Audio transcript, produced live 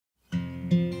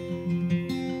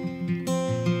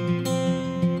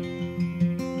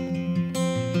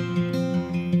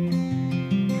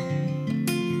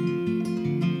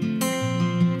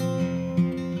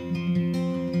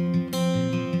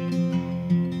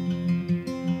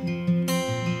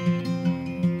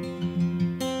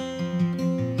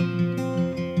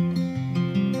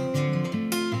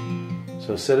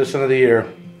So Citizen of the Year,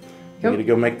 Yep. we need to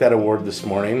go make that award this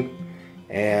morning.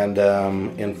 And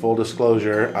in full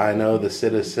disclosure, I know the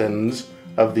Citizens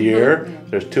of the Year.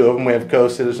 There's two of them. We have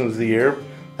co-Citizens of the Year.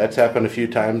 That's happened a few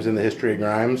times in the history of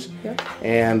Grimes. Yep.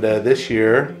 And this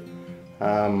year,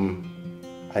 I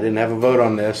didn't have a vote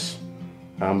on this,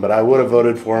 but I would have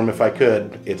voted for him if I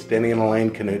could. It's Denny and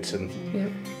Elaine Knudtson.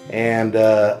 Yep. And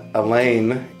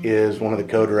Elaine is one of the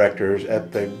co-directors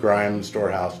at the Grimes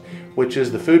Storehouse, which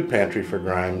is the food pantry for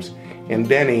Grimes. And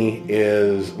Denny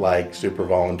is like super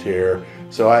volunteer.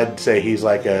 So I'd say he's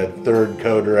like a third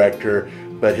co-director,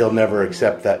 but he'll never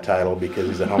accept that title because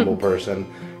he's a humble person.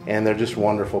 And they're just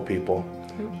wonderful people.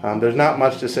 There's not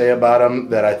much to say about them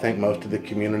that I think most of the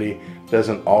community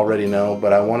doesn't already know,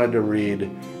 but I wanted to read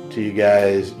to you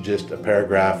guys just a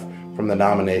paragraph from the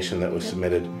nomination that was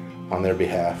submitted on their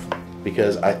behalf,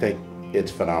 because I think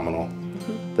it's phenomenal.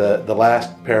 The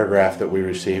last paragraph that we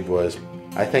received was,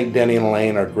 I think Denny and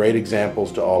Elaine are great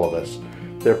examples to all of us.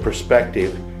 Their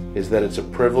perspective is that it's a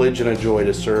privilege and a joy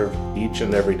to serve each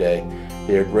and every day.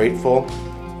 They are grateful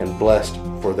and blessed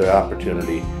for their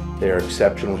opportunity. They are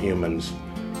exceptional humans.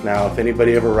 Now, if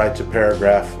anybody ever writes a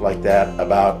paragraph like that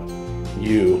about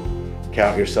you,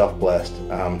 count yourself blessed.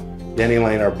 Denny and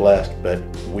Elaine are blessed, but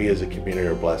we as a community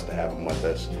are blessed to have them with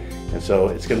us. And so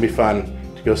it's going to be fun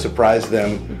to go surprise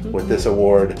them with this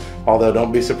award. Although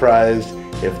don't be surprised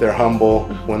if they're humble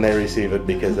when they receive it,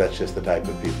 because that's just the type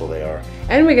of people they are.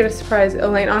 And we get to surprise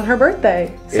Elaine on her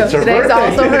birthday. So It's her today's birthday.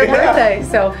 also her Yeah. birthday.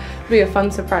 So it'll be a fun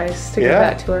surprise to give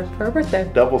that to her for her birthday.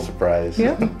 Double surprise.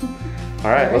 Yeah. All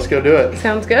right, let's go do it.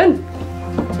 Sounds good.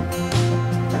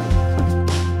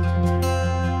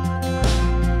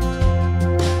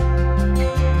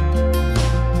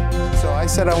 So I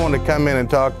said I wanted to come in and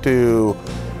talk to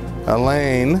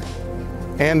Elaine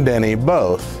and Denny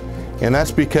both. And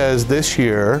that's because this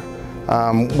year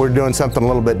we're doing something a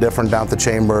little bit different down at the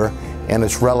chamber, and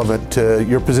it's relevant to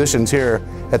your positions here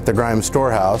at the Grimes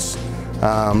Storehouse,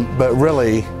 but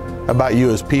really about you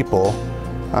as people.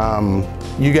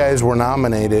 You guys were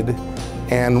nominated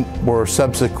and were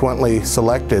subsequently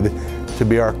selected to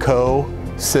be our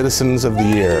co-Citizens of the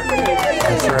Year.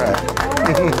 That's right.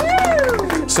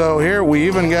 So here we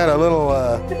even got a little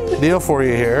deal for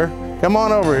you here. Come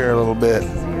on over here a little bit.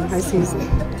 Hi, Susan.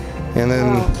 And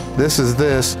then this is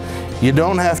this. You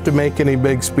don't have to make any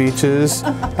big speeches,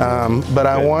 but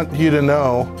I want you to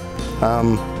know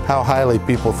how highly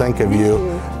people think of you.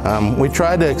 We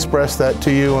try to express that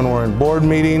to you when we're in board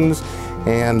meetings,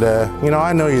 and you know,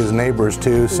 I know you as neighbors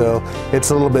too, so it's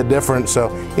a little bit different. So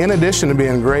in addition to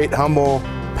being great, humble,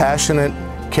 passionate,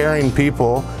 caring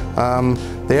people,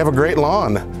 they have a great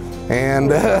lawn.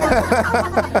 And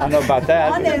I know about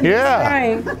that.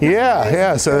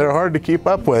 Yeah. So they're hard to keep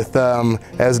up with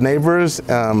as neighbors,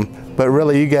 but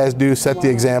really you guys do set the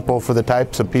example for the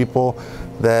types of people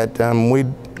that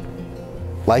we'd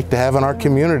like to have in our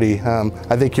community.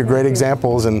 I think you're great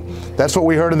examples, and that's what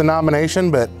we heard in the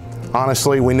nomination, but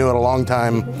honestly we knew it a long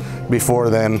time before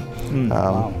then.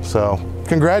 Wow. So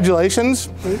congratulations.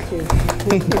 Thank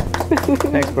you.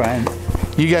 Thanks, Brian.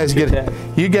 You guys get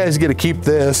to keep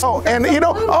this. Oh, and you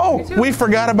know, we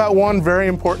forgot about one very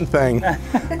important thing.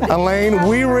 Elaine,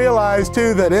 we realized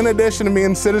too that in addition to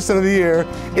being Citizen of the Year,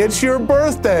 it's your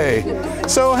birthday.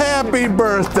 So happy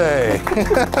birthday.